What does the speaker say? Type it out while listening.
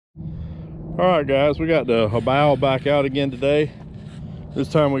All right, guys, we got the HOBAO back out again today. This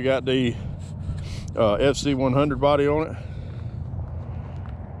time we got the FC100 body on it.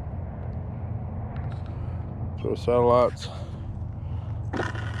 So satellites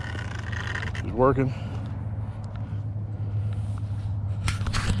is working.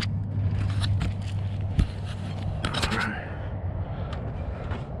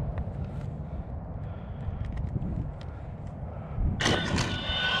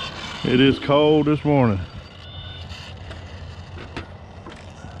 It is cold this morning.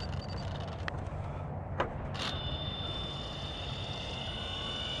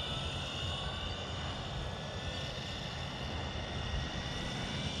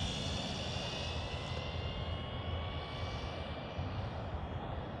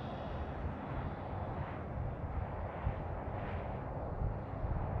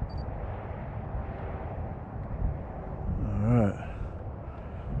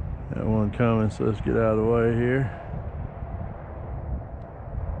 Got one coming, so let's get out of the way here.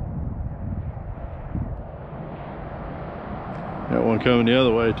 Got one coming the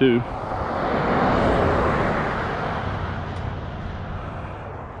other way too.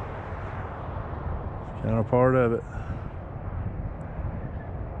 Kind of part of it.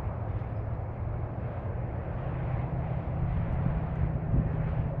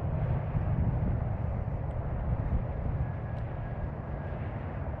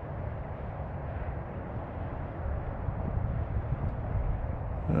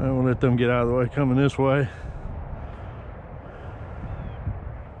 We'll let them get out of the way coming this way.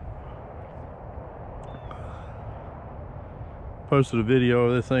 Posted a video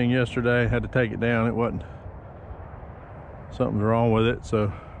of this thing yesterday, had to take it down. It wasn't, something's wrong with it.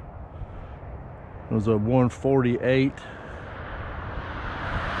 So it was a 148.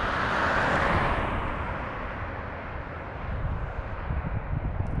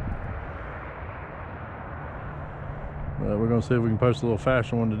 We're gonna see if we can post a little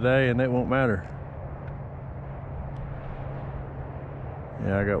faster one today, and it won't matter.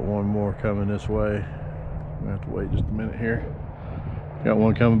 Yeah, I got one more coming this way. I'm gonna have to wait just a minute here. Got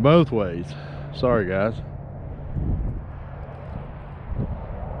one coming both ways. Sorry, guys.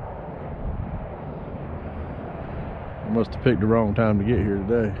 I must have picked the wrong time to get here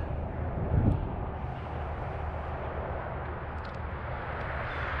today.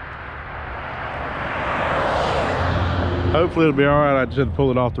 Hopefully it'll be all right. I just had to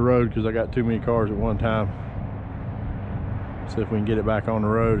pull it off the road because I got too many cars at one time. See if we can get it back on the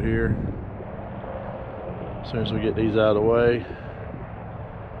road here. As soon as we get these out of the way.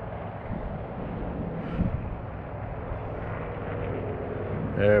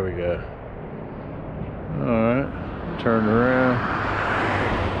 There we go. All right, turn around.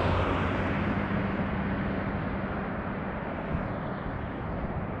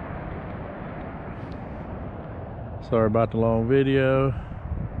 Sorry about the long video.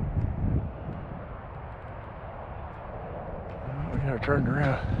 We gotta turn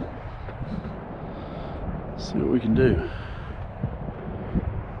around. See what we can do.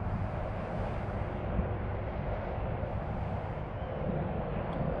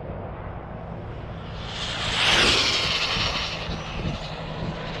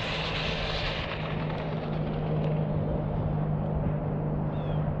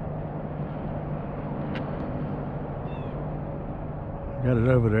 Got it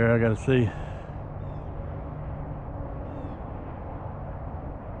over there, I gotta see.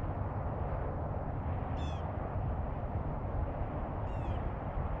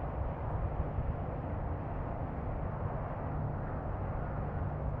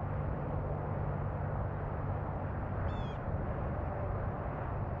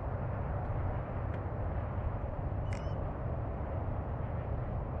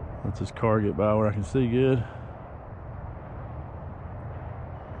 Let this car get by where I can see good.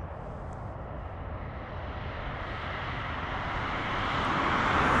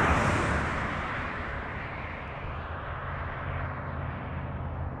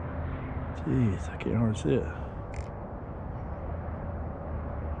 Jeez, I can't hardly see it.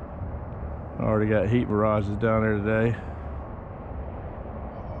 I already got heat mirages down there today.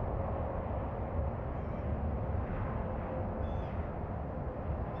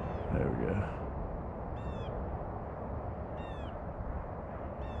 There we go.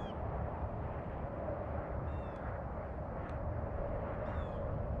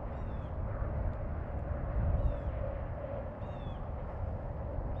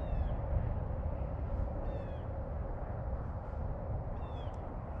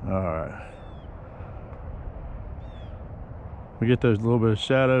 All right. We get those little bit of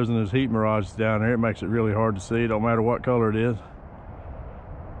shadows and those heat mirages down there. It makes it really hard to see. Don't matter what color it is.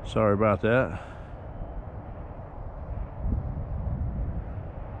 Sorry about that.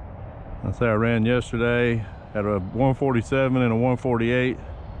 I say I ran yesterday at a 147 and a 148,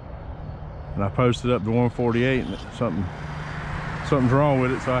 and I posted up to 148, and something's wrong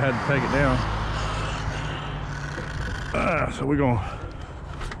with it, so I had to take it down. So we're gonna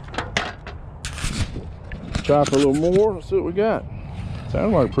chop a little more. Let's see what we got.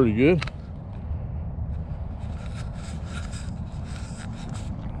 Sounds like pretty good.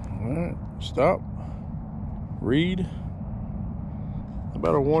 All right, stop, read.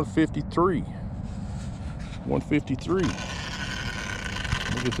 About a 153. 153.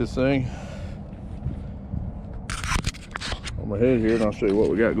 Look at this thing on my head here, and I'll show you what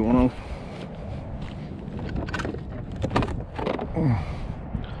we got going on.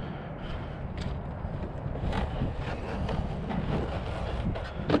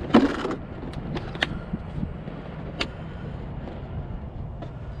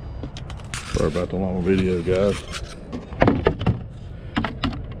 Sorry about the long video, guys.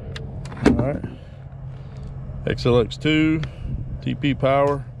 Alright, XLX2, TP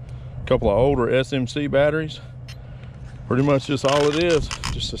power, a couple of older SMC batteries. Pretty much just all it is,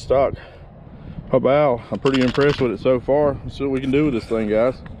 just a stock HOBAO. I'm pretty impressed with it so far. Let's see what we can do with this thing,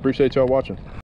 guys. Appreciate y'all watching.